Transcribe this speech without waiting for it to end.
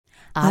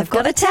I've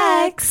got a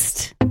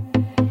text.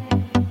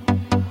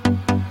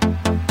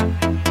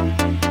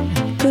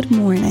 Good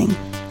morning.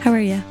 How are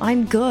you?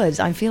 I'm good.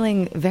 I'm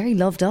feeling very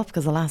loved up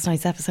because of last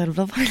night's episode of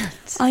Love Island.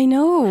 I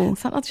know.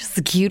 Is that not just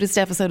the cutest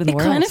episode in the It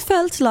world? kind of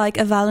felt like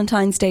a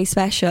Valentine's Day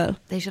special.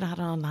 They should have had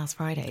it on last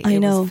Friday. I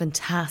know. It was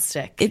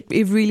fantastic.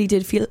 It really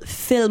did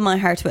fill my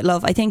heart with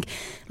love. I think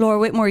Laura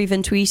Whitmore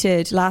even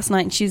tweeted last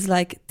night and she's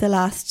like, the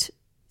last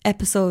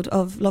episode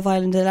of Love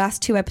Island, the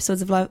last 2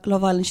 episodes of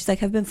Love Island, she's like,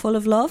 have been full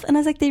of love. And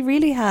I was like, they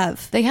really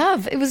have. They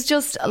have. It was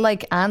just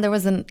like, and there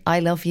was an I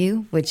love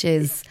you, which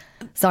is,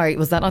 sorry,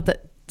 was that not the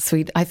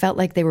sweet? I felt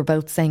like they were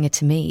both saying it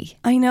to me.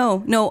 I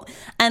know. No.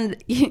 And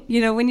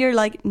you know, when you're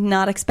like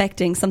not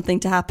expecting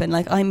something to happen,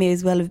 like I may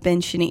as well have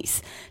been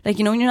Shanice. Like,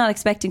 you know, when you're not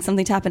expecting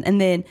something to happen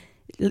and then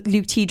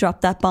Luke T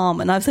dropped that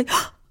bomb and I was like,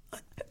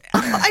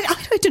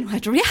 I don't know how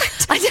to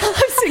react. I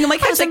was sitting on my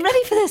couch, I'm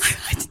ready for this.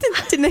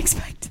 I didn't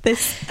expect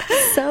this.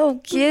 So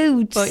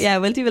cute. But yeah,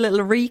 we'll do a little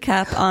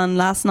recap on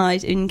last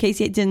night in case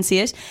you didn't see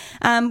it.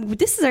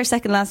 This is our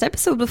second last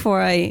episode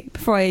before I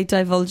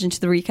divulge into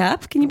the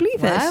recap. Can you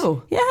believe it?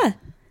 Wow. Yeah.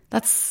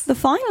 That's The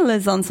final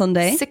is on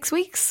Sunday. 6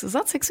 weeks. Was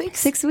that 6 weeks?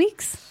 6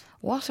 weeks.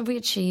 What have we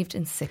achieved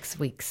in 6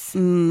 weeks?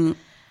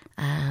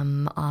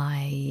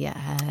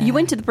 You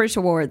went to the British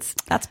Awards.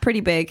 That's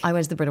pretty big. I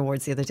went to the Brit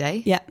Awards the other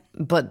day. Yeah.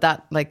 But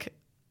that, like,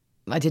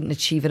 I didn't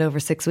achieve it over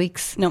 6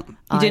 weeks. No,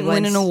 you didn't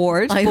win an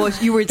award,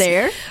 but you were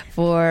there.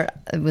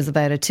 It was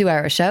about a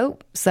 2-hour show.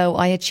 So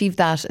I achieved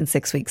that in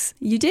 6 weeks.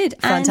 You did.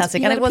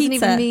 Fantastic. And it wasn't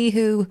even me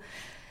who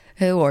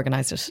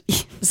organised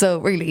it. So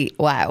really,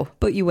 wow.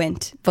 But you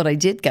went. But I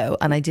did go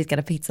and I did get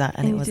a pizza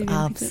and You it was did get a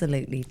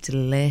absolutely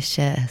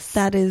delicious.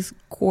 That is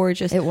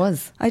gorgeous. It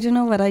was. I don't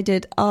know what I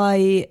did.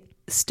 I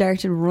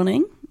started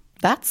running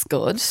That's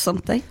good.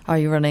 something. Are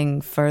you running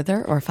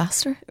further or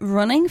faster?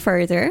 Running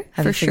further,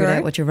 Have for you figured sure.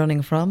 out what you're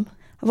running from?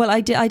 Well,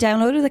 I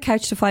downloaded the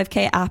Couch to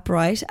 5K app,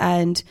 right?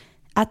 And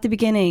at the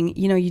beginning,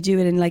 you know, you do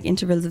it in like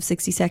intervals of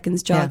 60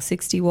 seconds, jog Yeah.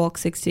 60, walk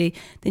 60.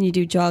 Then you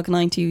do jog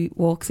 90,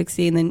 walk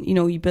 60. And then, you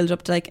know, you build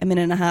up to like a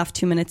minute and a half,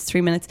 2 minutes, 3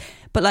 minutes.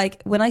 But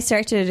like when I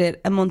started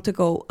it a month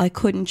ago, I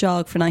couldn't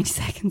jog for 90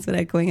 seconds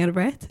without going out of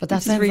breath. But that which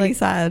is sounds really like,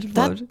 sad.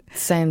 That But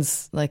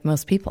sounds like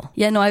most people.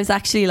 yeah, no, I was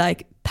actually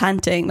like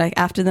panting. Like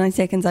after the 90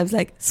 seconds, I was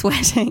like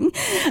sweating.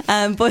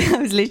 But I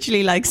was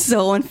literally like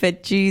so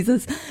unfit,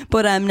 Jesus.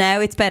 But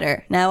now it's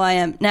better. Now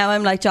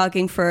I'm like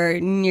jogging for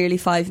nearly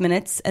 5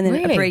 minutes and then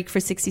Really? a break for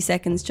 60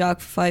 seconds,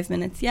 jog for 5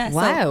 minutes. Yeah.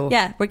 Wow. So,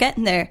 yeah, we're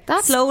getting there.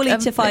 That's slowly to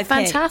 5K.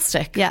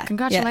 Fantastic. Yeah.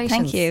 Congratulations. Yeah,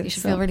 thank you. You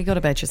should So- feel really good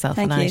about yourself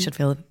Thank and I you. should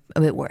feel a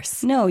bit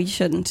worse. No, you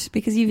shouldn't,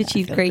 because you've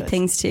achieved feel great good.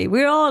 things too.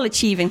 We're all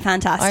achieving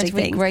fantastic Aren't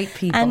we things. great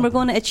people? And we're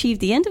going to achieve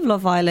the end of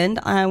Love Island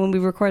when we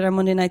record our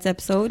Monday night's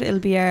episode. It'll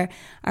be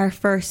our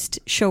first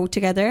show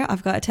together.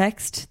 I've got a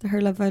text.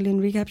 Her Love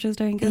Island recap show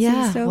starring Gussie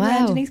Stowe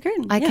and Denise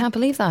Curtin. I can't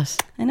believe that.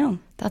 I know.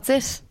 That's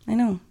it. I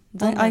know.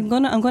 Done I'm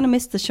gonna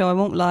miss the show. I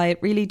won't lie. It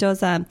really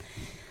does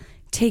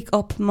take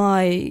up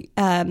my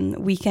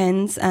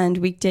weekends and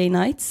weekday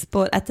nights.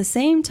 But at the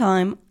same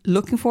time,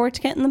 looking forward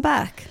to getting them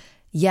back.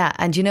 Yeah,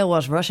 and you know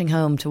what? Rushing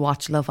home to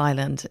watch Love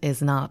Island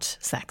is not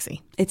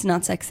sexy. It's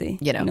not sexy.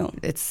 You know, No.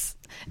 it's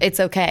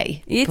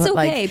okay. It's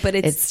okay, but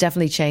it's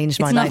definitely changed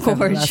my it's not life over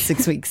the gorge. last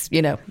 6 weeks.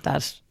 You know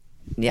that.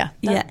 Yeah,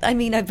 Yeah. I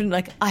mean, I've been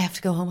like, I have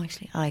to go home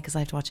actually, because I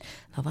have to watch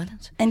Love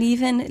Island. And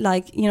even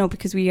like, you know,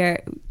 because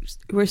we're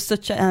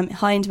such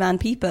high in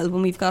demand people,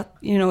 when we've got,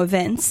 you know,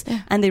 events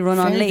and they run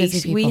on Very busy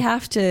late, people. we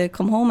have to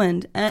come home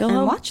and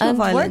home watch and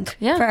Love Island work,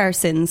 yeah. for our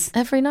sins.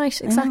 Every night,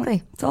 I know.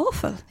 exactly. It's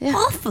awful. Yeah.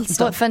 Awful But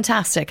stuff.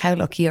 fantastic. How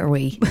lucky are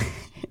we?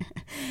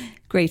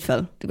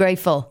 Grateful.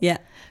 Grateful. Yeah.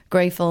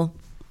 Grateful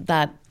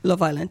that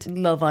Love Island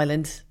Love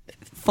Island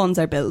funds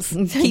our bills.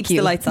 Thank Keeps the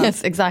you. lights on.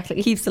 Yes,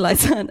 exactly. Keeps the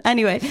lights on.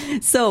 Anyway,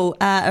 so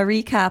a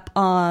recap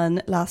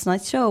on last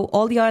night's show.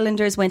 All the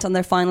Islanders went on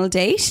their final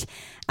date,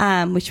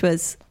 which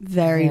was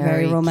very,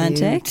 very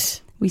romantic.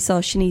 cute. We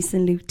saw Shanice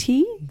and Luke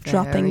T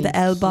dropping the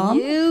L-bomb.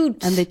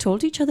 cute. And they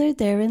told each other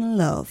they're in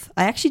love.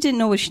 I actually didn't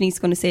know was Shanice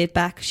going to say it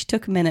back. She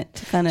took a minute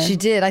to kind of... She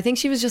did. I think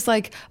she was just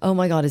like, oh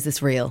my God, is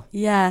this real?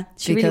 Yeah,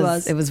 she Because really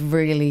was. it was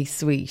really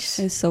sweet.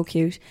 It was so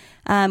cute.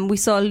 We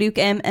saw Luke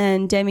M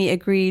and Demi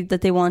agreed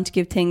that they want to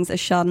give things a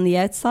shot on the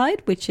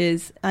outside, which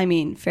is, I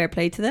mean, fair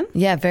play to them.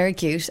 Yeah, very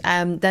cute.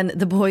 Then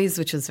the boys,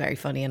 which was very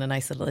funny and a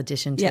nice little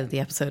addition to Yeah. the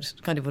episode,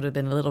 kind of would have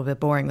been a little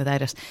bit boring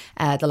without it.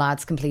 The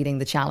lads completing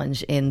the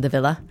challenge in the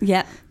villa.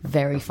 Yeah,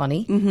 Very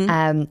funny.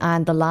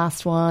 And the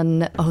last one,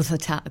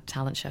 the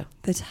talent show.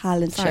 the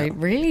talent Sorry, show.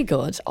 really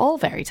good. All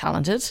very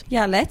talented.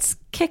 Yeah, let's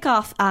kick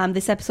off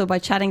this episode by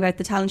chatting about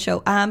the talent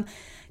show.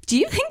 Do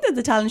you think that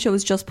the talent show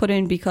was just put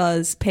in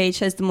because Paige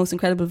has the most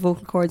incredible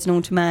vocal cords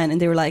known to man, and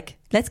they were like,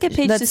 let's get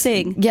Paige to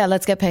sing Yeah,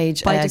 let's get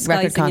Paige by a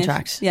disguising record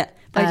contract. it? Yeah,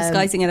 by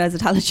disguising it as a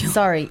talent show.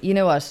 Sorry, you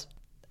know what?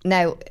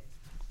 Now,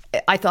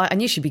 I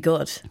knew she'd be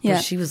good, Yeah.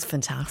 but she was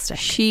fantastic.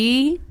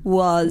 She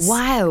was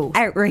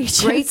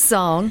outrageous. Great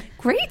song.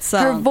 Great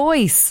song. Her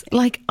voice,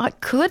 like, I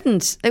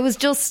couldn't. It was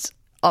just,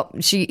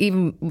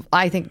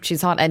 I think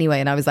she's hot anyway.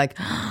 And I was like,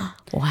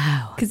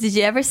 wow. Because did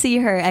you ever see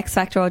her X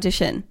Factor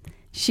audition?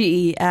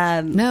 She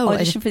No, I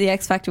auditioned for the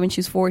X Factor when she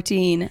was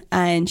 14,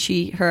 and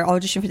her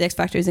audition for the X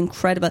Factor is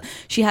incredible.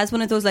 She has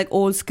one of those like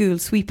old school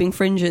sweeping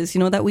fringes, you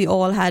know, that we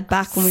all had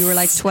back when we were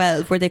like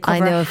 12, where they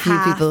cover I know a few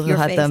half people who your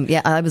had face. them.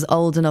 Yeah, I was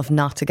old enough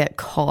not to get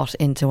caught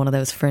into one of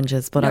those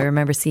fringes, but I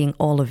remember seeing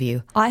all of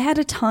you. I had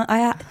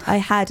I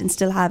had and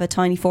still have a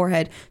tiny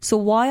forehead. So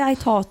why I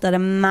thought that a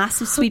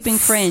massive sweeping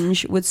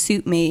fringe would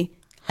suit me,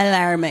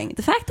 alarming.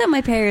 The fact that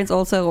my parents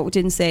also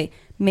didn't say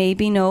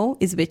maybe no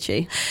is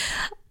bitchy.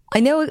 I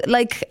know,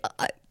 like,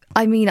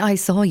 I mean, I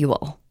saw you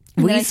all.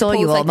 And then I We saw you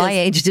suppose, all. like, My this-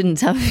 age didn't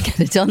have to get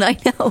it done. I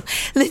know.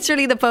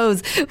 Literally the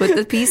pose with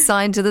the peace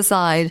sign to the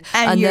side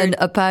and you're- then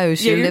a pout,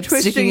 yeah, your you're lips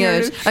twisting sticking your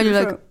out. lips And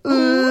you're like,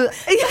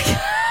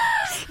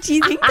 Do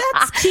you think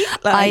that's cute?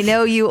 Like, I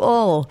know you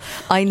all.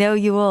 I know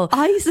you all.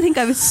 I used to think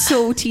I was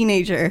so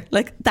teenager.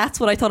 Like, that's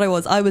what I thought I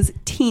was. I was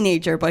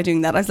teenager by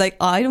doing that. I was like,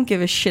 I don't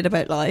give a shit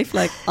about life.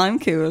 Like, I'm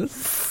cool.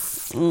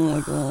 Oh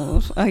my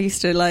god. I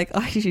used to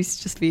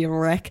just be a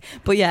wreck.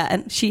 But yeah,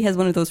 and she has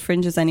one of those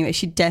fringes anyway.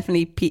 She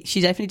definitely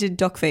did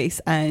duck face,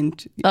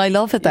 and I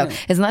love it though. Yeah.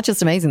 Isn't that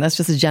just amazing? That's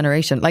just a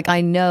generation. Like, I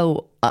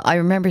know, I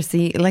remember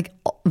seeing, like,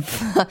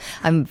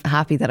 I'm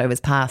happy that I was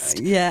past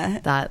yeah.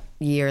 that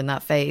year in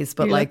that phase,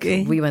 but You're like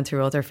lucky. we went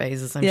through other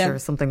phases, I'm Yeah. sure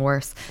something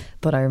worse.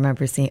 But I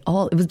remember seeing it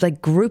was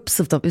like groups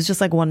of them. It was just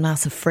like one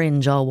massive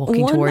fringe all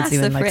walking One towards you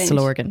in massive like fringe.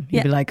 Slorgan. You'd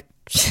Yeah. be like,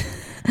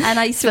 And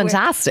I used to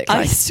fantastic, I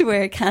like. used to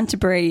wear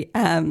Canterbury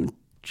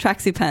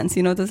tracksuit pants.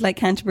 You know, those like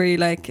Canterbury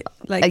like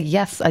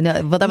yes, I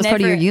know, but that was part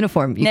of your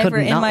uniform. You never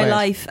couldn't in not my wear it.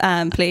 life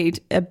played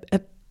a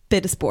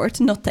bit of sport,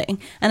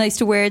 nothing. And I used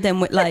to wear them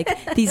with like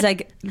these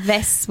like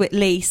vests with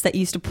lace that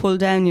used to pull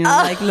down, you know,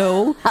 like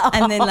low,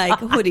 and then like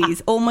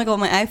hoodies. Oh my god,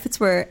 my outfits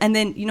were. And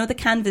then, you know, the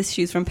canvas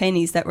shoes from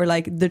Penneys that were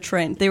like the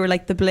trend. They were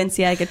like the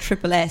Balenciaga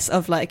Triple S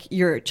of like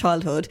your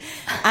childhood,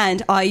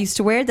 and I used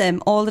to wear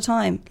them all the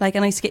time. Like,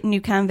 and I used to get new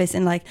canvas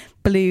in like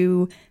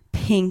blue,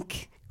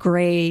 pink,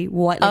 grey,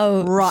 white.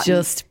 Like, rotten.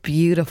 Just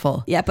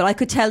beautiful. Yeah, but I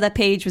could tell that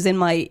Paige was in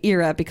my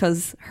era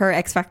because her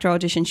X Factor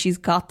audition, she's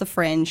got the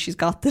fringe, she's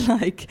got the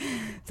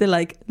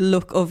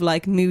look of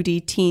like moody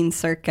teen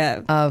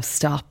circa Oh,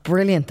 stop.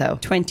 Brilliant though.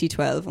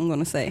 2012, I'm going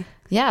to say.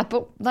 Yeah,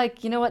 but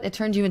like, you know what? It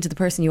turned you into the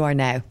person you are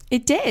now.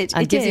 It did.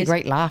 And It gives you did. a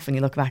great laugh when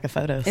you look back at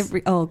photos.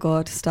 Oh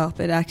God, stop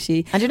it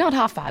actually. And you're not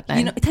half bad now.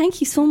 You know,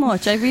 thank you so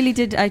much. I really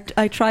did.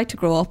 I tried to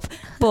grow up,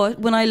 but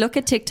when I look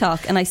at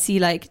TikTok and I see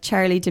like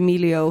Charlie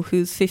D'Amelio,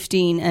 who's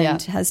 15 and Yeah.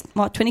 has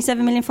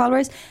 27 million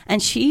followers,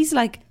 and she's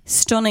like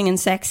stunning and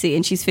sexy,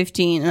 and she's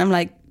 15, and I'm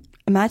like,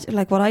 imagine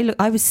like what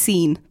I was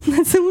seen.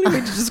 That's the only way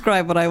to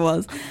describe what I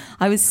was.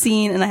 I was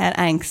seen, and I had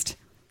angst.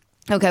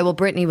 Okay, well,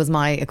 Britney was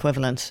my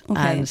equivalent. Okay.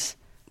 And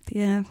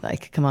Yeah.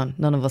 like, come on,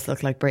 none of us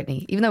look like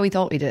Britney, even though we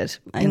thought we did.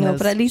 I in know, those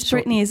but at least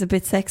short- Britney is a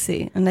bit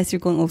sexy, unless you're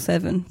going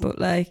 07. But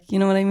like, you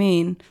know what I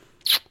mean?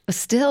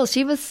 Still,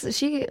 she was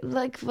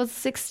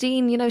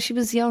 16, you know, she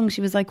was young.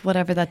 She was like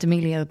whatever that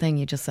D'Amelio thing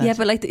you just said. Yeah,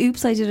 but like the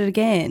Oops, I Did It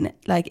Again,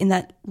 like in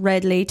that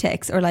red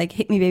latex, or like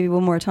Hit Me Baby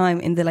One More Time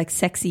in the like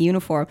sexy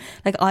uniform.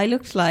 Like I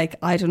looked like,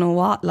 I don't know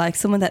what, like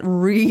someone that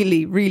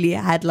really, really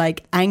had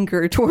like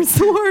anger towards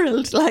the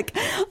world. Like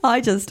I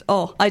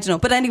don't know.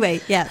 But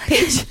anyway, yeah,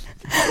 Paige.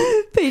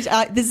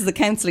 This is a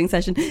counselling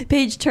session.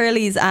 Paige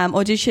Turley's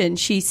audition,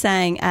 she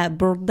sang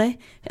Birthday.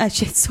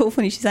 It's so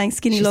funny. She sang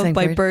Skinny She Love sang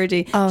by Bird-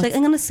 Birdie. Oh. She's like,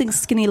 I'm going to sing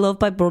Skinny Love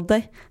by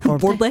Birthday.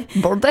 Birthday.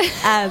 Birthday.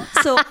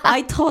 So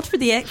I thought for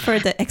the X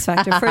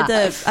Factor, for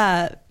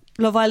the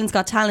Love Island's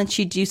Got Talent,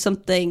 she'd do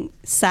something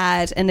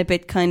sad and a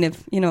bit kind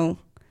of, you know,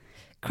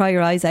 cry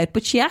your eyes out.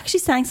 But she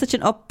actually sang such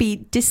an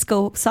upbeat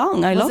disco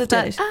song. I loved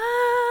it.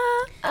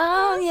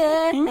 Oh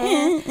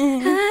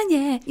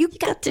yeah, you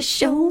got to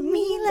show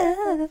me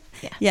love.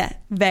 Yeah,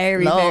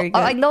 very, very good.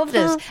 I loved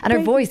it, and her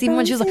voice, even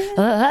when she was like,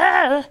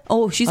 I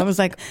was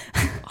like,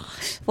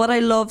 what I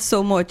love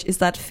so much is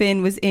that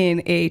Finn was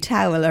in a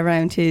towel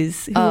around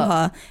his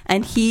hoo-ha,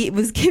 and he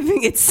was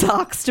giving it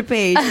socks to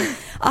Paige.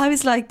 I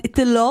was like,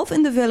 the love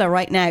in the villa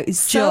right now is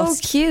so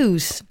just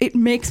cute. it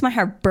makes my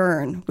heart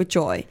burn with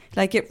joy.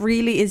 Like, it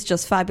really is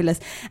just fabulous.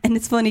 And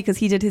it's funny because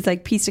he did his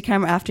like piece to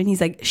camera after, and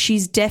he's like,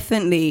 she's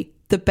definitely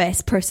the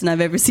best person I've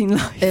ever seen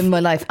live in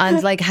my life.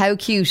 And like, how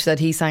cute that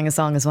he sang a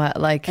song as well.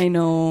 Like, I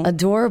know,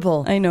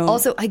 adorable. I know.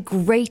 Also, a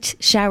great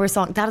shower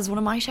song. That is one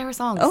of my shower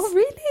songs. Oh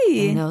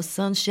really? No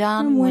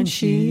sunshine when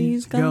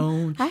she's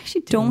gone. I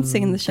actually don't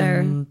sing in the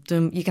shower.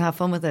 You can have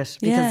fun with it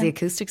because Yeah. the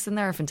acoustics in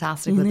there are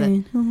fantastic with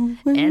it.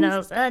 In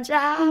no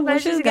sunshine when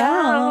she's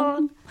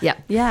gone. Yeah,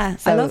 Yeah,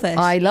 So I love it.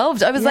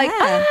 I was like,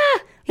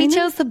 he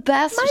chose the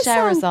best My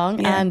shower song. song,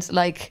 Yeah. and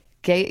like,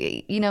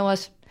 you know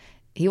what?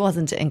 He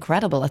wasn't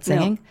incredible at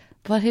singing,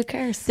 but who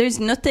cares? There's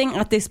nothing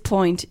at this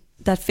point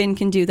that Finn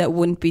can do that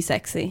wouldn't be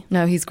sexy.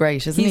 No, he's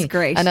great, isn't he? He's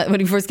great. And when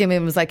he first came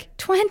in, I was like,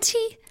 20?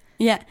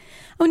 Yeah.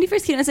 When he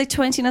first came in, I was like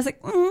 20, and I was like,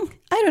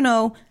 I don't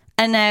know.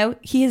 And now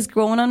he has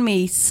grown on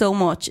me so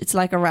much, it's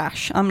like a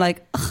rash. I'm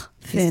like, ugh,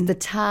 He's Finn. the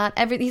tan,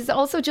 everything. He's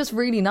also just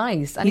really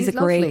nice, and He's he's a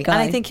great lovely. guy.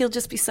 And I think he'll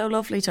just be so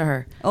lovely to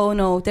her. Oh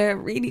no, they're a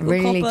really good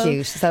Really couple.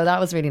 cute. So that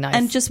was really nice.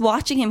 And just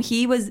watching him,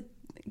 he was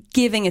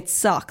giving it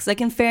socks.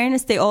 Like, in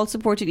fairness, they all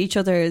supported each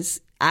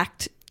other's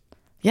act.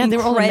 Yeah, they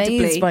were all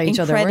amazed by each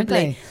other, weren't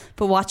they?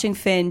 But watching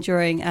Finn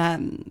during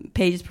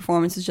Paige's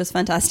performance was just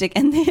fantastic.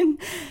 And then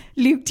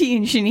Luke T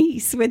and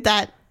Shanice with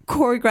that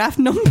choreographed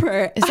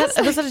number.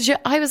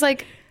 I was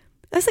like,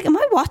 am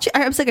I watching?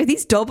 I was like, are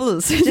these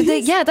doubles? Did they?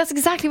 Yeah, that's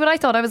exactly what I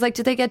thought. I was like,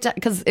 did they get?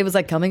 Because it was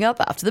like coming up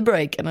after the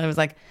break, and I was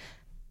like,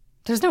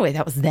 there's no way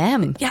that was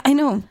them. Yeah, I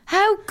know.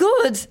 How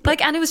good.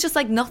 Like, and it was just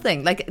like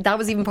nothing. Like, that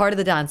was even part of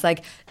the dance.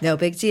 Like, no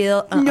big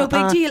deal. No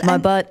big deal. My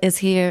butt is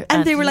here.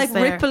 And they were like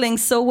there. rippling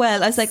so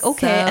well. I was like,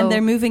 okay. And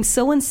they're moving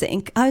so in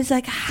sync. I was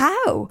like,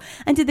 how?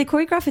 And did they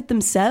choreograph it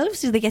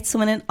themselves? Did they get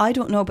someone in? I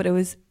don't know, but it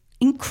was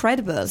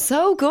incredible.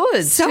 So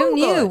good. So Who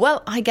knew? good.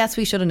 Well, I guess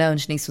we should have known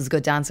Shanice was a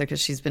good dancer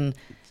because she's been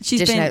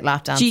dishing out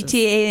lap dances.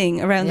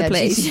 GTAing around the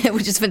place.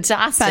 which is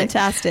fantastic.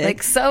 Fantastic.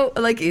 Like, so,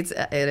 like,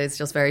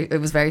 it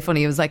was very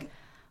funny. It was like,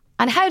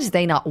 and how did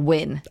they not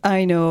win?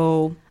 I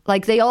know.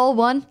 Like, they all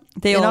won.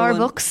 They in all our won.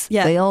 books.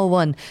 Yeah. They all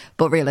won.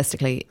 But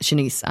realistically,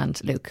 Shanice and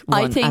Luke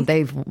won. I think- and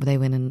they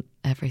win in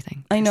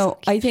everything. I know.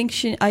 I think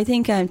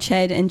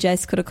Ched and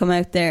Jess could have come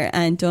out there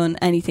and done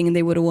anything and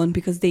they would have won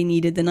because they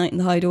needed the night in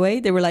the Hideaway.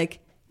 They were like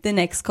the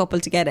next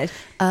couple to get it.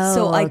 Oh,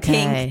 so I okay.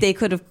 think they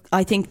could have.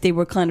 I think they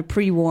were kind of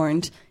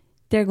pre-warned.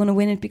 They're going to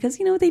win it because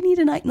they need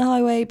a night in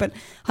the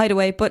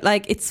Hideaway. But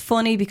like, it's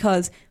funny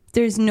because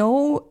there's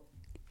no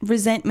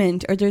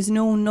resentment or there's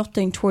no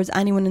nothing towards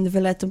anyone in the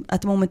villa at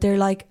the moment. They're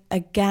like a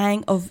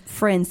gang of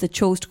friends that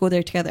chose to go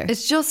there together.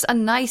 It's just a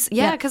nice,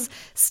 because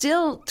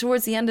still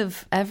towards the end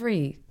of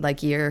every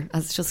like year,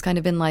 it's just kind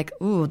of been like,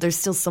 ooh, there's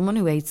still someone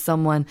who hates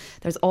someone.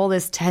 There's all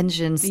this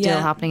tension still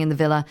happening in the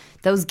villa.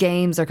 Those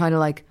games are kind of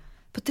like,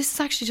 but this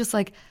is actually just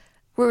like,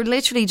 we're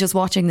literally just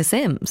watching The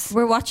Sims.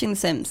 We're watching The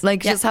Sims.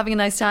 Like, just having a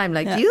nice time.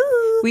 Like,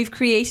 we've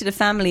created a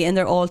family and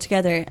they're all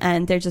together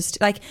and they're just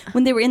like,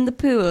 when they were in the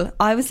pool,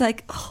 I was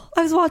like,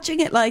 I was watching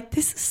it like,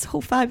 this is so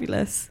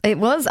fabulous. It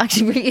was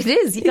actually, it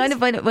is. You kind of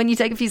find it when you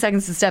take a few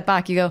seconds to step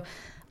back, you go,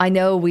 I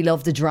know we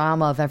love the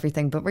drama of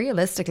everything, but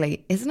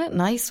realistically, isn't it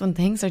nice when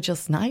things are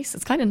just nice?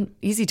 It's kind of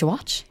easy to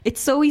watch.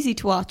 It's so easy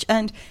to watch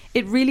and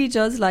it really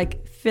does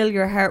like fill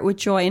your heart with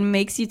joy and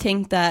makes you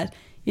think that,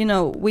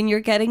 when you're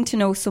getting to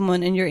know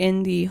someone and you're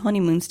in the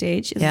honeymoon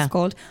stage, as it's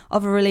called,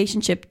 of a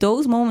relationship,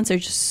 those moments are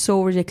just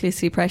so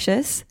ridiculously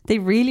precious. They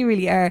really,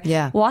 really are.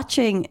 Yeah.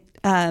 Watching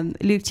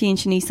Luke T and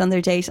Shanice on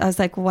their date, I was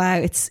like, wow,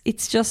 it's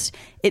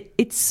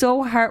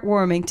so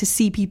heartwarming to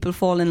see people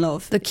fall in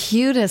love. The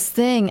cutest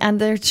thing, and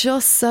they're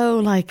just so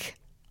like,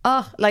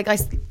 like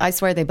I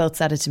swear they both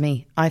said it to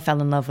me. I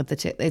fell in love with the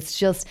two. It's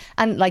just,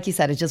 and like you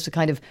said, it just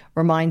kind of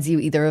reminds you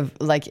either of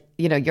like,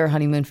 your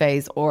honeymoon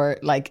phase or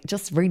like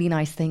just really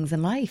nice things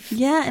in life.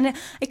 Yeah, and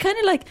it kind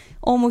of like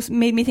almost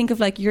made me think of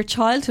like your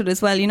childhood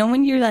as well.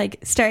 When you're like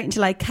starting to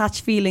like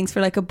catch feelings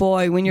for like a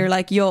boy when you're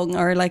like young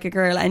or like a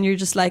girl, and you're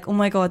just like, oh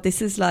my god, this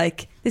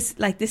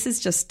is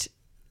just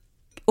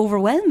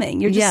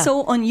overwhelming. You're just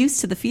so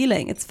unused to the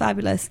feeling. It's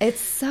fabulous. It's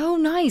so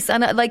nice.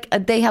 And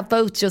they have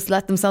both just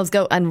let themselves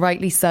go, and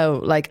rightly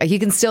so. Like, you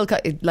can still,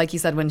 like you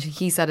said, when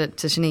he said it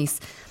to Shanice,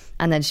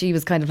 and then she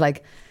was kind of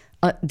like,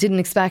 didn't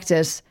expect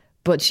it,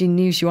 but she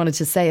knew she wanted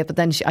to say it. But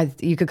then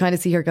you could kind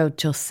of see her go,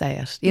 just say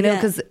it,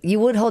 because you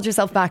would hold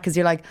yourself back because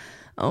you're like,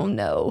 oh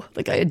no,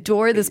 like I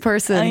adore this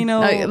person. I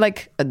know.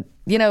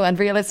 And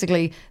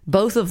realistically,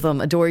 both of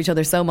them adore each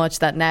other so much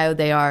that now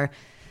they are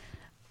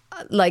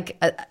like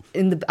at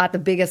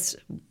the biggest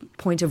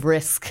point of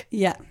risk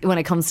when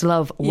it comes to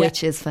love,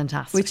 which is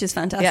fantastic. Which is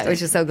fantastic. Yeah,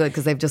 which is so good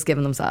because they've just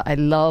given themselves. I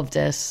loved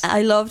it.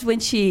 I loved when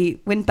she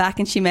went back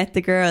and she met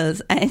the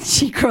girls and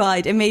she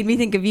cried. It made me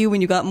think of you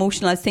when you got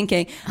emotional. I was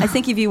thinking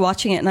of you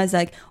watching it and I was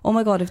like, oh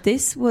my god, if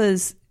this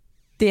was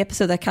the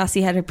episode that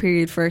Cassie had her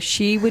period for,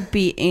 she would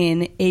be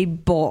in a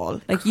ball.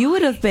 Like, you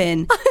would have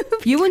been,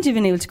 you wouldn't have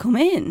been able to come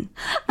in.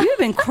 You would have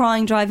been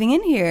crying driving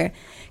in here.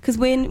 Because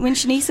when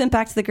Shanice went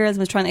back to the girls and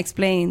was trying to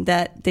explain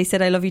that they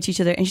said I love you to each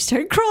other and she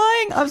started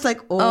crying, I was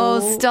like,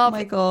 oh stop,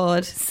 my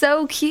god,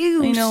 so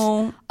cute. I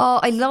know. Oh,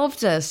 I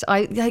loved it.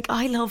 I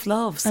love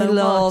love so much. I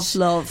love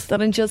love. That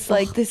I'm just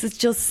like, this is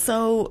just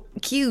so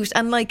cute.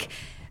 And like,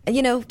 I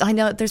know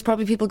there's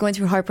probably people going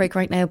through heartbreak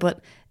right now,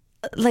 but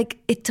like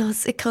it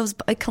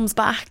comes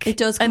back. It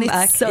does come and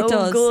back. It's so it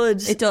does.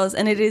 good. It does,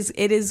 and it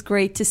is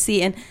great to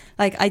see. And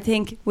like, I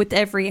think with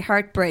every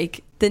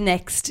heartbreak, the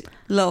next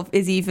love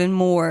is even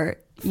more.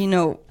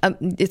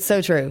 It's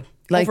so true.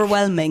 Like,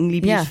 overwhelmingly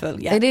beautiful.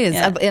 Yeah, it is.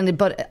 Yeah.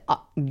 But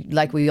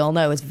like we all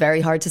know, it's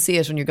very hard to see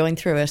it when you're going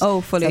through it.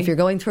 Oh, fully. So if you're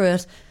going through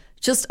it,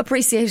 just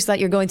appreciate that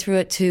you're going through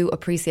it to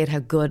appreciate how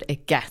good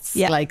it gets.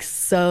 Yeah. Like,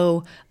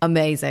 so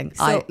amazing.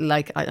 So,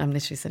 I'm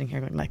literally sitting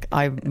here going like,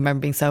 I remember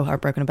being so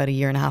heartbroken about a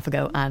year and a half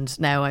ago, and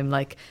now I'm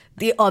like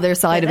the other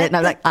side of it, and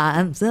I'm like,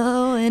 I'm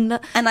so in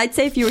love. And I'd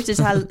say if you were to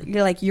tell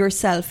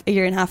yourself a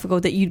year and a half ago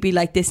that you'd be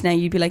like this now,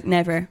 you'd be like,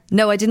 never.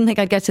 No, I didn't think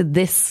I'd get to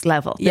this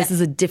level. Yeah. This is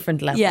a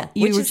different level. Yeah,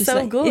 which is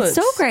so good. It's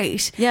so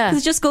great. Yeah,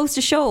 because it just goes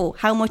to show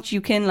how much you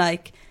can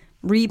like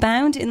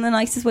rebound in the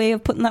nicest way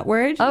of putting that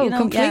word. Oh, you know?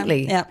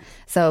 completely. Yeah.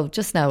 So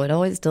just know it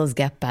always does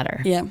get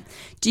better. Yeah.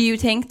 Do you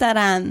think that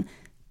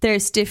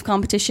there's stiff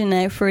competition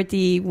now for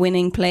the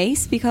winning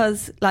place?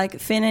 Because like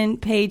Finn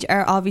and Paige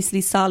are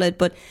obviously solid,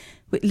 but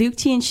with Luke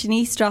T and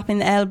Shanice dropping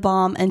the L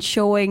bomb and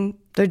showing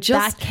They're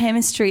just that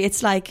chemistry,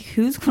 it's like,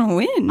 who's going to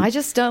win? I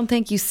just don't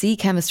think you see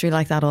chemistry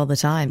like that all the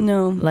time.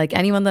 No. Like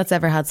anyone that's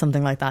ever had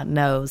something like that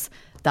knows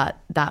that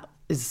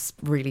is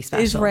really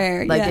special. It's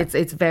rare, Like yeah.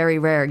 it's very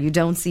rare. You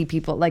don't see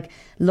people like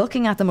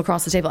looking at them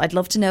across the table. I'd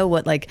love to know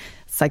what like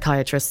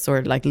psychiatrists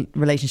or like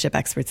relationship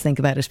experts think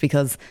about it,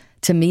 because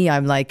to me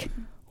I'm like,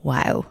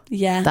 wow.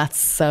 Yeah. That's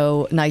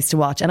so nice to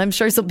watch. And I'm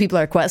sure some people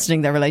are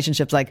questioning their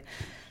relationships like,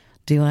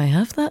 do I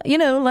have that? You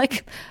know,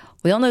 like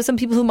we all know some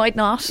people who might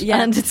not.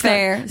 Yeah, and it's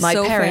fair. my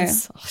So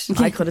parents,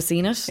 I could have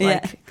seen it. Yeah.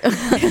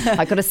 Like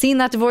I could have seen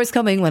that divorce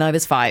coming when I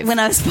was 5. When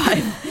I was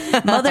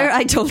 5. Mother,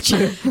 I told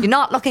you. You're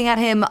not looking at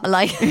him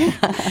like You're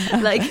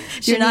not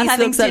Shanice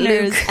having looks at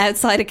dinners Luke.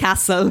 outside a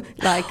castle.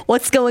 Like,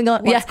 What's going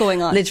on? What's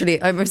going on? Literally,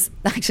 I was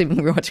actually when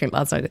we were watching it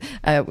last night.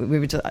 We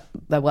were just,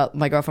 well,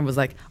 my girlfriend was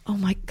like, "Oh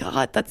my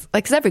god, that's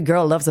like," because every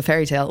girl loves a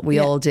fairy tale. We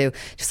all do.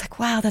 She's like,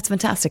 "Wow, that's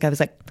fantastic." I was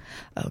like,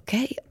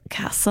 "Okay,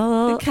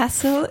 castle,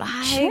 castle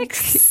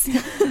flags,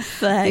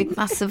 flag. big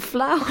massive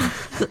flower,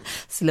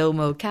 slow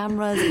mo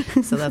cameras."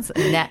 So that's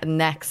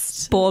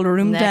next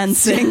Ballroom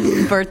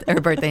dancing.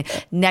 birthday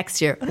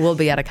next year. We'll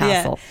be at a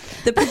castle.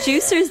 Yeah. The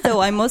producers,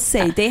 though, I must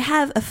say, they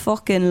have a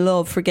fucking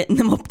love for getting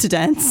them up to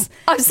dance.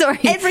 I'm sorry.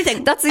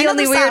 Everything. That's the I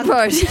only weird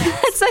understand.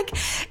 part. It's like,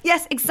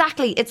 yes,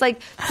 exactly. It's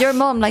like your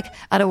mum, like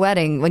at a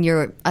wedding when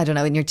you're, I don't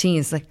know, in your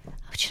teens, like,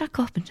 would you not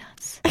go up and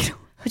dance?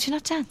 Would you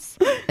not dance?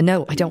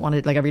 No, I don't want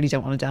to. Like, I really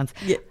don't want to dance.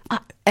 Yeah.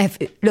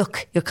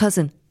 Look, your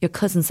cousin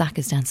Zach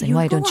is dancing.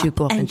 Why don't you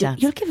go up and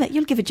dance? You'll give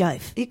a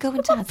jive. You go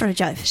and Go up dance for a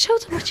jive. Show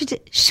them what you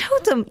did. Show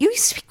them. You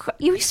used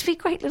to be a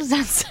great little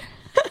dancer.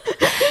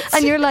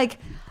 And you're like,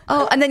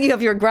 oh, and then you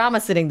have your grandma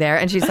sitting there,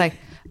 and she's like,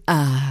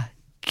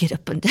 get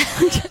up and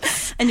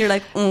dance. And you're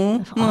like, oh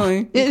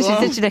my God.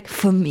 She's like,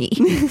 for me,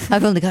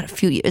 I've only got a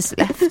few years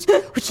left.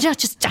 Would you not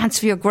just dance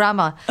for your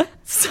grandma?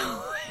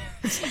 So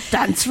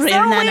Dance for so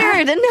your nana.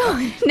 weird. And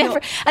no, never.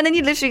 And then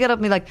you literally get up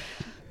and be like,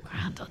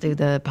 grand, I'll do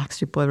the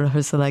Backstreet Boy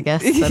rehearsal, I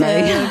guess.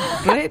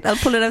 But Great, I'll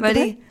pull it out.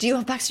 ready? Do you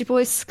have Backstreet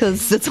Boys?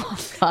 Because it's all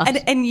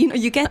that. And you know,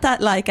 you get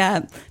that like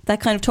that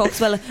kind of talk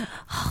as well. Like,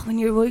 oh, when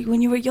you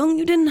were young,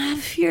 you didn't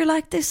have fear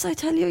like this. I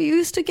tell you, you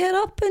used to get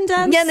up and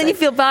dance. Yeah, and then you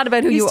feel bad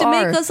about who you used to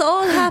are. make us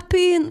all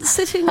happy in the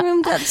sitting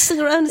room dancing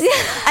around.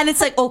 And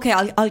it's like, okay,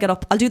 I'll get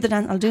up. I'll do the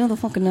dance. I'll do the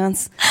fucking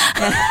dance.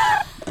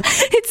 Yeah.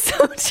 It's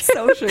so true.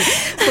 So true.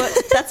 But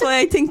that's why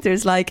I think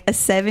there's like a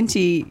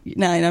 79,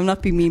 I'm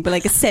not being mean, but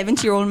like a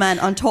 70-year-old man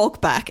on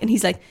Talkback, and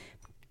he's like,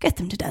 get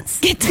them to dance.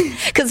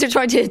 Because they're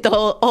trying to hit the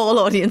all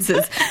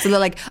audiences. So they're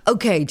like,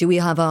 okay, do we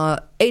have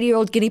a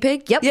 80-year-old guinea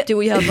pig? Yep. Yeah. Do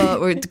we have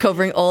we're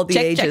covering all the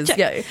ages? Check.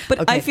 Yeah. But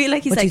Okay. I feel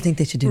like he's what like, do you think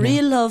they should do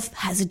real now? love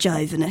has a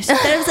jive in it.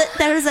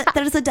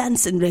 There's a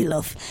dance in real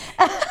love.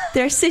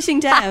 They're sitting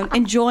down,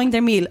 enjoying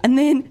their meal, and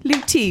then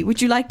Luke T,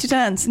 would you like to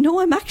dance? No,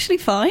 I'm actually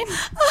fine.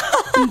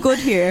 I'm good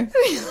here.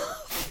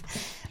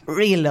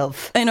 Real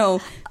love. I know,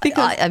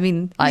 because I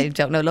mean, I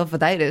don't know love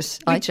without it.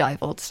 I jive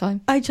all the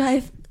time. I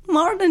jive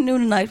morning,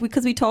 noon and night,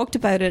 because we talked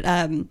about it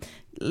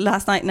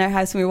last night in our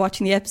house when we were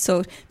watching the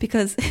episode,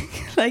 because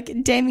like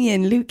Demi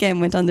and Luke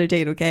M went on their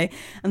date, okay,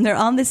 and they're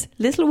on this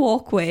little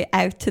walkway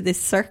out to this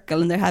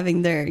circle, and they're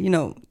having their, you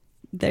know,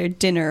 their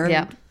dinner,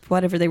 Yeah.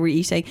 whatever they were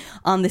eating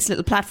on this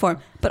little platform.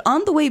 But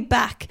on the way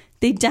back,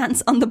 they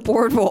dance on the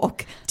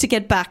boardwalk to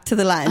get back to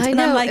the land. I And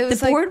I'm know, like, it the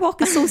was like-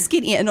 boardwalk is so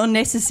skinny and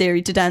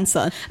unnecessary to dance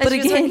on. And she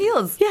was wearing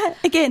heels. Yeah,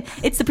 again,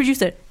 it's the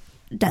producer.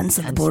 Dance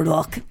on the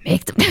boardwalk.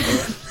 Make them.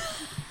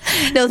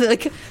 No, they're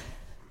like,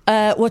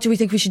 what do we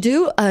think we should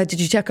do? Did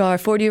you check our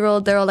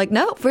 40-year-old? They're all like,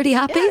 no, pretty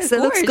happy. Yeah, So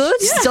it looks gorge. good.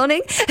 Yeah.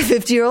 Stunning.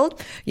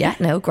 50-year-old. Yeah,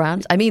 no,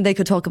 grand. I mean, they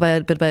could talk a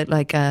bit about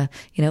like,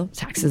 you know,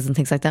 taxes and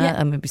things like that,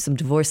 Yeah. and maybe some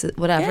divorces,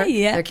 whatever.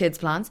 Yeah. Their kids'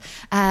 plans.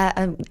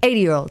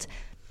 80-year-old.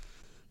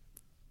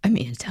 I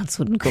mean, dance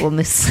wouldn't go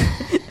amiss.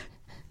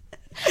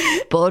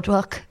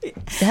 Boardwalk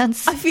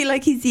dance. I feel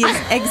like he's the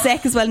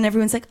exec as well, and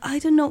everyone's like, I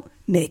don't know,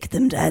 make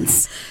them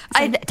dance.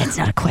 That's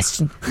not a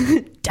question.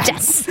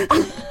 Dance.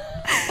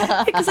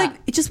 Because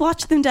like, just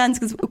watch them dance,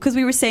 because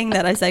we were saying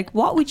that. I was like,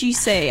 what would you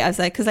say? I was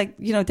like, because like,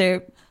 you know,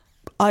 they're,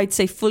 I'd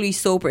say fully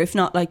sober, if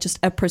not like just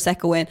a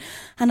Prosecco in.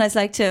 And I was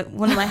like to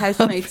one of my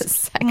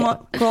housemates,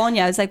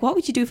 Grania, I was like, what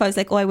would you do if I was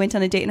like, oh, I went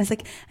on a date? And I was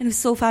like, and it was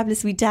so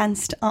fabulous. We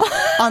danced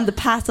on the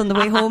path on the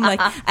way home,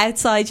 like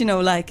outside, you know,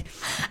 like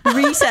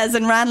Risa's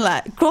and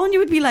Ranelagh. Grania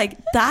would be like,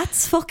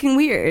 that's fucking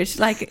weird.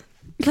 Like,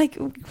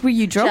 were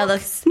you drunk?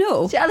 Jealous.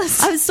 No.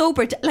 Jealous. I was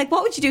sober. Like,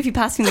 what would you do if you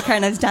passed me in the car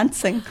and I was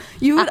dancing?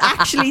 You would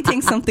actually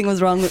think something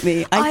was wrong with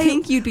me. I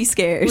think you'd be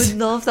scared. Would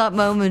love that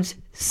moment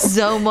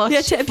so much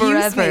Yeah, to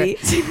abuse forever. me.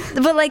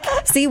 But like,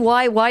 see,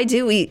 why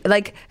do we,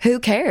 like, who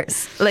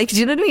cares? Like, do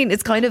you know what I mean?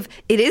 It's kind of,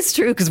 it is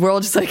true, because we're all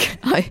just like,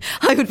 I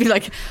would be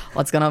like,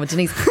 what's going on with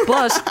Denise?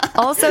 But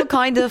also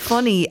kind of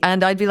funny,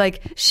 and I'd be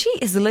like, she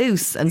is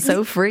loose and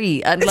so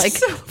free, and like,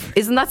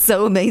 isn't that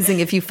so amazing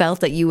if you felt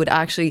that you would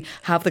actually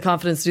have the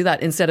confidence to do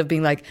that, instead of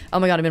being like, oh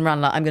my God, I'm in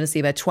Ranelagh, I'm going to see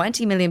about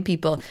 20 million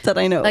people That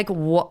I know. like,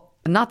 what?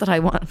 Not that I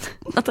want,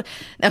 not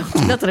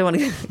that I want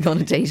to go on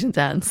a date and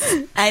dance.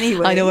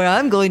 Anyway. I know where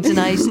I'm going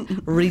tonight,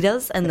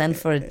 Rita's, and then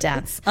for a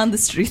dance On the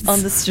streets.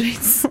 on the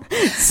streets.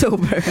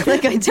 sober.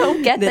 Like, I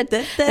don't get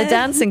the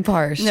dancing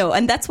part. No,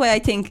 and that's why I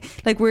think,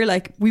 like, we're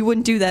like, we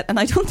wouldn't do that, and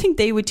I don't think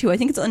they would too. I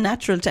think it's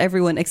unnatural to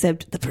everyone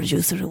except the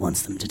producer who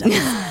wants them to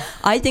dance.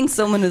 I think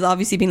someone has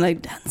obviously been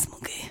like, dance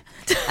monkey.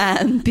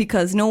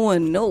 Because no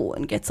one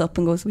gets up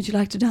and goes, would you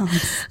like to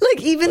dance?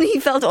 Like, even he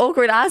felt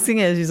awkward asking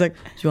it. He's like, do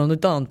you want to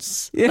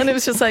dance? Yeah. And it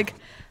was just like,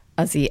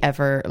 has he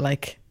ever,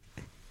 like...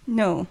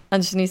 No.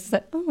 And Shanice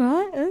said, all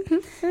right.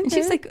 And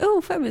she's like,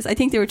 oh, fabulous. I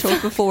think they were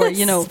told before,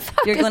 you know,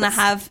 you're going to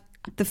have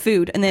the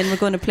food and then we're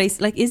going to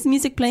place, like, is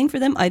music playing for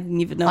them? I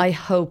didn't even know. I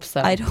hope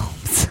so. I'd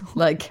hope so.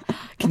 Like,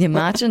 can you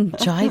imagine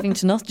jiving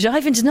to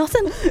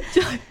nothing?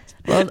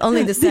 Well,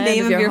 only the sound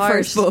name of your heart.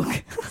 first book.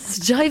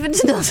 Jiving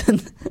to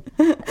nothing.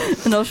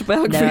 An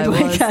autobiography No, by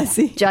it was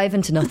Cassie.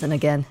 Jiving to nothing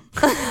again.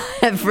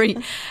 every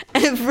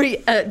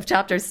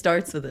chapter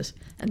starts with it,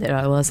 and there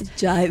I was,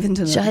 Jive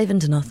into nothing. jiving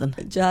to nothing.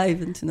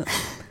 Jive into nothing.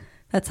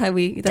 That's how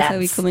we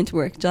come into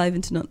work. Jive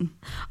into nothing.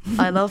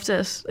 I loved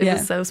it. It Yeah.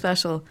 was so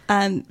special.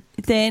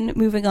 Then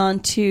moving on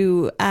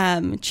to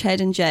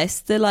Ched and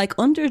Jess, the like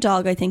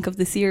underdog, I think, of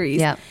the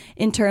series. Yeah.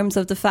 In terms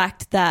of the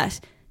fact that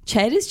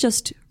Ched is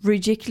just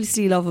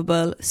ridiculously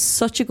lovable,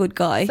 such a good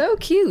guy. So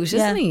cute,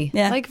 Yeah, isn't he?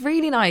 yeah. Like,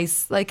 really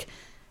nice. Like,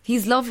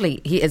 he's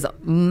lovely. He is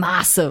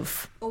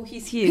massive. Oh,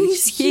 he's huge.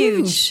 He's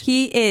huge.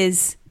 He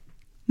is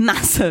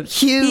massive.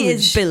 Huge. He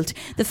is built.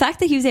 The fact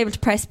that he was able to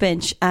press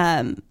bench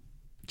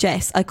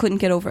Jess, I couldn't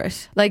get over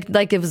it. Like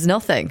it was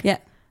nothing. Yeah.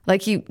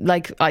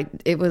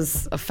 It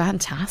was a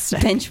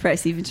fantastic. Bench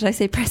press even. Did I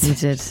say press? You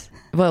did.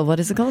 Well, what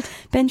is it called?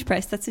 Bench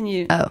press. That's a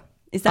new. Oh.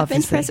 Is that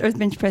obviously. bench press or is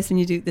bench press when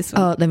you do this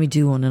one? Oh, let me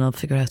do one and I'll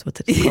figure out what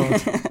it's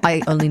called.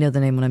 I only know the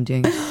name when I'm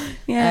doing it.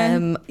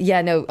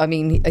 Yeah. No, I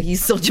mean,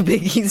 he's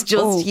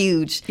just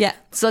huge. Yeah.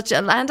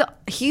 And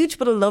huge,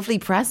 but a lovely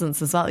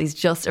presence as well. He's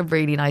just a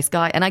really nice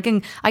guy. And I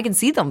can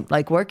see them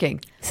like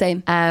working.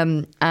 Same.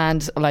 And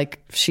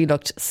like, she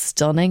looked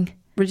stunning.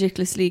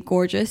 Ridiculously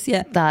gorgeous.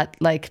 Yeah. That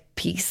like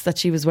piece that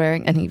she was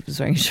wearing, and he was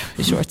wearing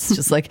shorts,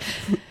 just like,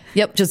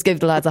 yep, just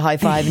give the lads a high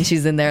five, and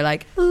she's in there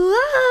like,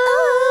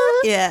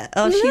 Yeah.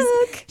 Oh,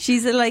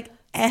 she's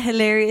a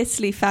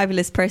hilariously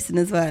fabulous person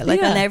as well. Like,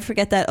 Yeah. I'll never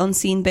forget that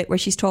unseen bit where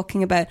she's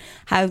talking about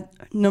how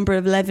number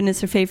 11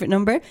 is her favourite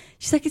number.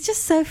 She's like, it's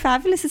just so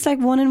fabulous. It's like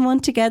 1 and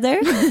 1 together.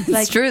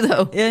 It's true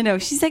though. You know,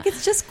 she's like,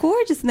 it's just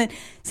gorgeous. And then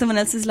someone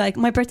else is like,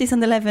 my birthday's on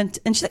the 11th.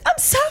 And she's like, I'm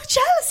so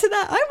jealous of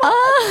that.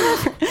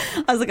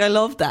 I was like, I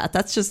love that.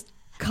 That's just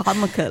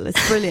comical.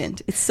 It's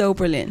brilliant. It's so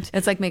brilliant.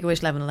 It's like Make a Wish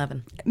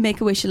 11/11.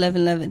 Make a wish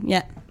 11/11.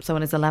 Yeah. So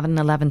when it's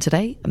 11/11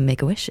 today,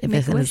 make a wish. If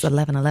Make it a is wish.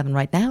 11/11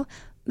 right now,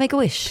 make a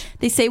wish.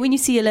 They say when you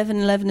see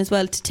 11/11 as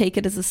well to take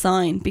it as a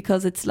sign,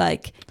 because it's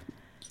like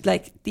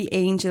the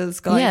angels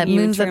guiding Yeah, it you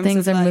in means that terms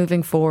things of are like-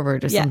 moving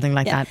forward or Yeah, something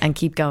like yeah. that, and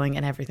keep going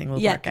and everything will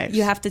Yeah, work out.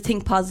 you have to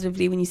think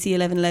positively when you see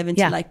 11/11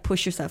 Yeah. to like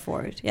push yourself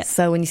forward. Yeah.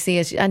 So when you see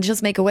it, and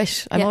just make a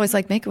wish. I'm Yeah. always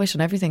like, make a wish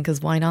on everything,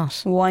 because why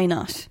not? Why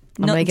not?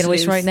 I'm Nothing making to a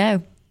wish lose. right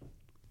now.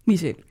 Me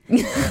too.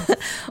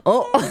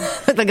 Oh,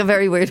 like a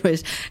very weird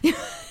wish.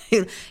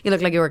 You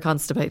look like you were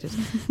constipated.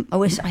 I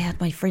wish I had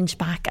my fringe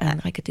back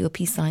and I could do a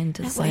peace sign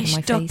to the side of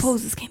my duck face.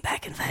 poses came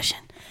back in fashion.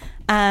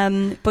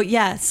 But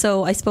yeah,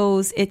 so I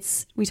suppose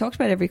we talked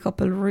about every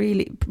couple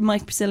really.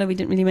 Mike, Priscilla, we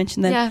didn't really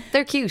mention them. Yeah,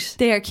 they're cute.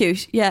 They are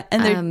cute, yeah,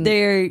 and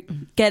they're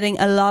getting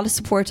a lot of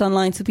support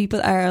online, so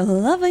people are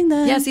loving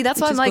them. Yeah, see, that's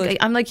which why is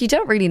I'm like, good. you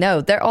don't really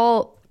know. They're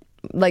all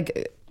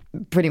like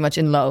pretty much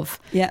in love.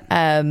 Yeah.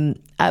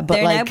 But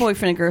they're like, now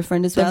boyfriend and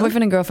girlfriend as they're well.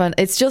 boyfriend and girlfriend.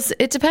 It's just,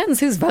 it depends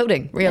who's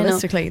voting, I know.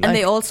 realistically. And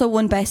they also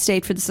won best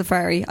date for the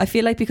safari. I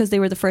feel like because they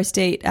were the first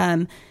date,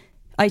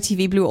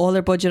 ITV blew all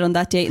their budget on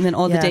that date, and then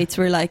all the Yeah. dates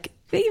were like,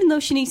 even though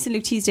Shanice and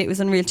Luke T's date was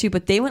unreal too,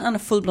 but they went on a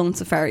full blown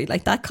safari.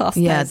 Like that cost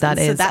yeah, thousands. that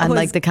So is. that And was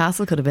like the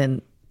castle could have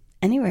been,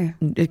 anywhere.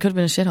 it could have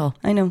been a shithole.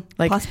 I know,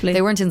 Like, possibly.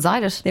 they weren't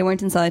inside it. They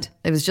weren't inside.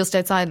 It was just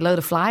outside, a load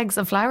of flags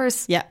and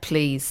flowers. Yeah.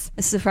 Please.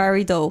 A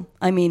safari though,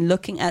 I mean,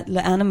 looking at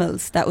the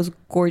animals, that was a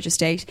gorgeous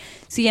date.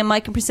 So yeah,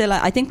 Mike and Priscilla,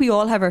 I think we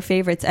all have our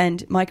favourites,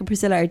 and Mike and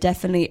Priscilla are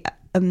definitely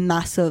a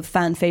massive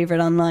fan favourite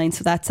online.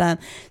 So that's so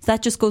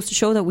that just goes to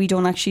show that we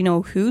don't actually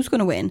know who's going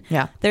to win.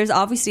 Yeah. There's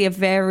obviously a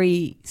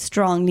very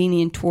strong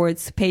leaning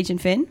towards Paige and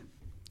Finn.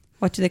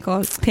 What do they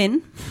call it?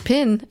 Pin.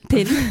 Pin.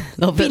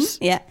 Love Pin. it.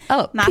 Yeah.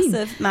 Oh,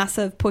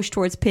 massive push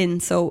towards Pin.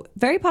 So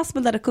very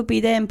possible that it could be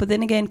them, but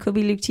then again, could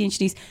be Luke T and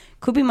Shanice,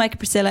 could be Mike and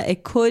Priscilla,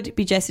 it could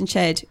be Jess and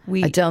Ched.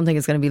 I don't think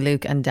it's going to be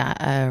Luke and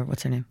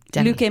what's her name?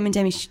 Demi. Luke, M and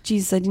Demi.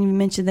 Jesus, I didn't even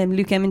mention them.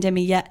 Luke, M and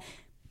Demi. Yeah,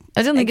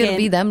 I don't think it'll Again,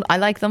 be them. I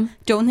like them.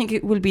 Don't think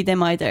it will be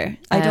them either.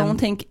 I don't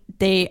think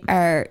they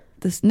are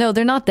this. No,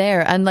 they're not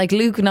there. And like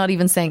Luke not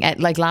even saying it,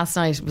 like last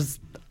night was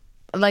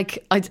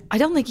like I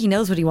don't think he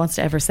knows what he wants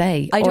to ever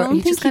say. I don't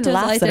think just he kind of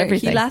does laughs either. at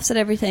everything. He laughs at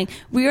everything.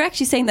 We were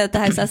actually saying that at the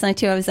house last night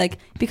too. I was like,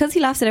 because he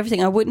laughs at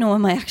everything, I wouldn't know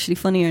am I actually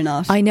funny or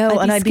not. I know,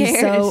 and I'd be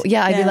scared. so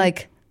I'd be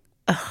like,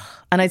 ugh.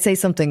 And I'd say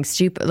something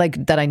stupid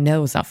like that I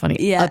know is not funny.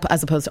 Yeah.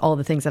 As opposed to all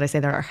the things that I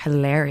say that are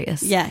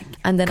hilarious. Yeah.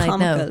 And then Comical,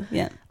 I'd know.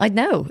 yeah. I'd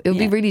know. It would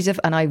be Yeah. really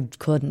difficult, and I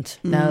couldn't.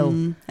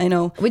 No. I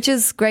know. Which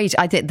is great.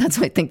 That's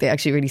why I think they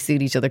actually really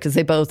suit each other, because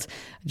they both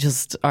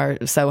just are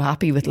so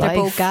happy with life.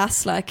 They're both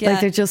gas, like, yeah.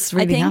 Like, they're just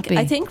really happy.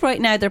 I think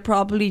right now they're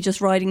probably just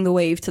riding the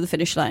wave to the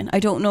finish line. I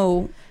don't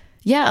know.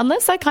 Yeah,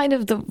 unless that kind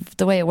of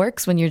the way it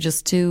works when you're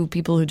just two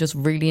people who just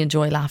really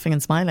enjoy laughing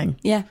and smiling.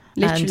 Yeah,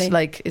 literally. And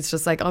like it's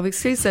just like, I'm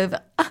exclusive,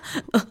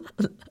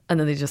 and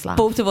then they just laugh.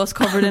 Both of us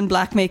covered in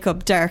black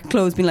makeup, dark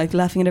clothes, being like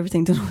laughing at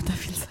everything. Don't know what that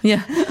feels like.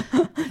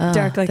 Yeah,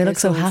 Dark like they look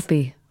so ourselves.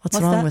 happy. What's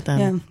wrong that? with them?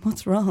 Yeah,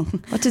 what's wrong?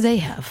 What do they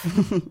have?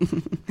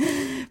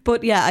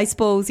 But yeah, I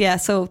suppose, yeah,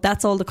 so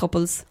that's all the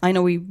couples. I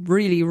know we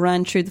really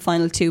ran through the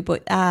final two,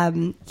 but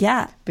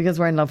yeah, Because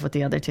we're in love with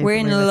the other two. we're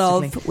in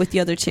realistically. love with the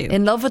other two.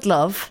 In love with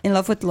love. In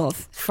love with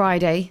love.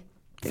 Friday.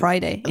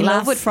 Friday. In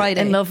love with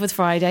Friday. In love with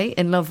Friday.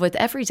 In love with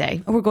every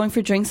day. We're going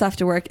for drinks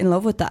after work. In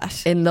love with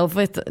that. In love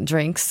with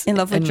drinks. In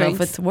love with drinks. In love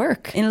with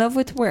work. In love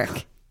with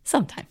work.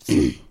 Sometimes.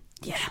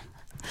 Yeah.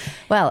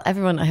 Well,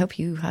 everyone, I hope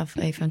you have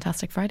a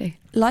fantastic Friday.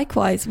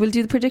 Likewise, we'll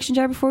do the prediction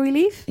jar before we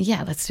leave.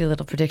 Yeah, let's do a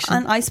little prediction.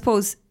 And I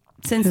suppose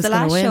since Who's the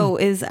gonna last win? show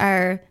is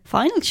our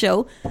final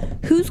show,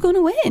 who's going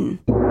to win?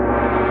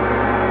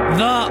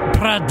 The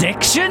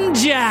prediction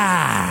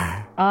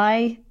jar.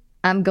 I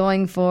am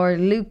going for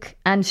Luke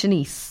and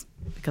Shanice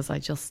because I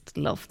just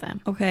love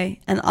them. Okay,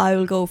 and I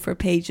will go for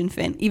Paige and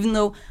Finn. Even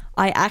though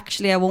I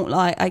won't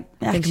lie, I I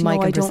think actually Mike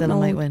no, and I don't Priscilla know.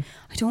 might win.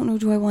 I don't know.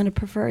 Do I want to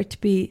prefer it to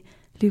be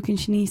Luke and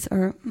Shanice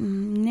or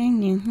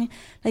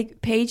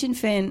like Paige and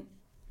Finn?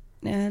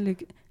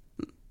 Luke.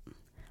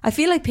 I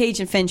feel like Paige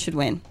and Finn should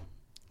win,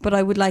 but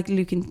I would like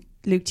Luke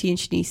T and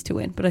Shanice to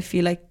win. But I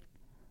feel like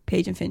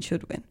Paige and Finn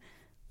should win.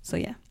 So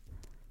yeah,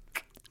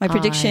 my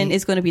prediction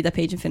is going to be that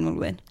Paige and Finn will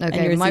win. And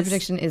Okay, yours my is-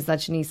 prediction is that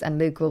Shanice and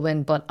Luke will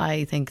win, but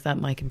I think that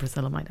Mike and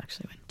Priscilla might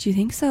actually win. Do you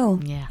think so?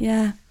 Yeah.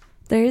 Yeah.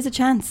 There is a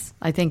chance.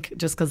 I think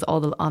just because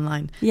all the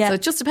online. Yeah. So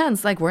it just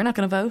depends. Like, we're not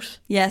going to vote.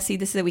 Yeah, see,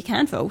 this is that we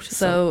can't vote.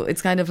 So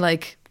it's kind of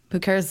like, who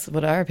cares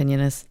what our opinion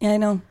is? Yeah, I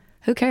know.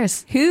 Who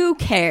cares? Who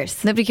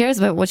cares? Nobody cares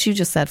about what you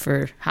just said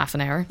for half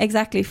an hour.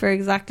 Exactly, for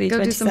exactly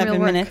Go do some 27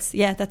 real work. minutes.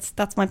 Yeah,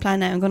 that's my plan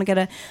now. I'm going to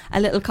get a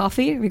little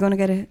coffee. Are we going to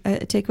get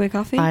a takeaway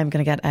coffee? I'm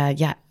going to get,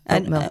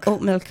 oat milk.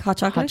 Oat milk, hot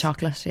chocolate. Hot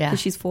chocolate, yeah. 'Cause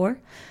she's 4.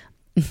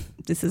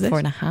 This is it.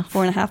 4.5.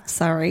 4.5.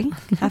 Sorry,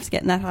 have to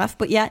get in that half.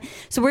 But yeah,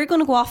 so we're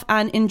going to go off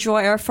and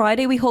enjoy our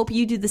Friday. We hope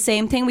you do the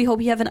same thing. We hope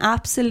you have an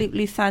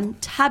absolutely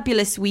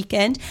fantabulous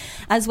weekend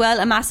as well.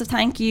 A massive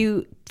thank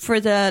you for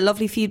the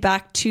lovely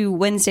feedback to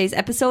Wednesday's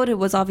episode. It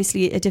was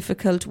obviously a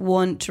difficult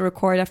one to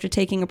record after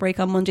taking a break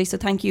on Monday. So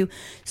thank you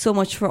so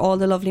much for all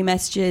the lovely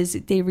messages.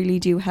 They really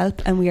do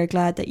help, and we are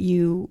glad that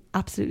you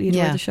absolutely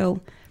adore Yeah. the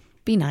show.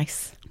 Be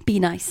nice. Be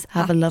nice.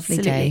 Have a lovely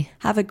Absolutely. day.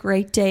 Have a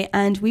great day,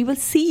 and we will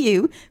see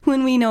you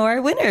when we know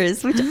our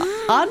winners, which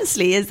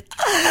honestly is.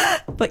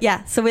 But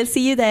yeah, so we'll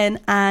see you then,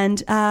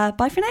 and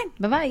bye for now.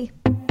 Bye-bye.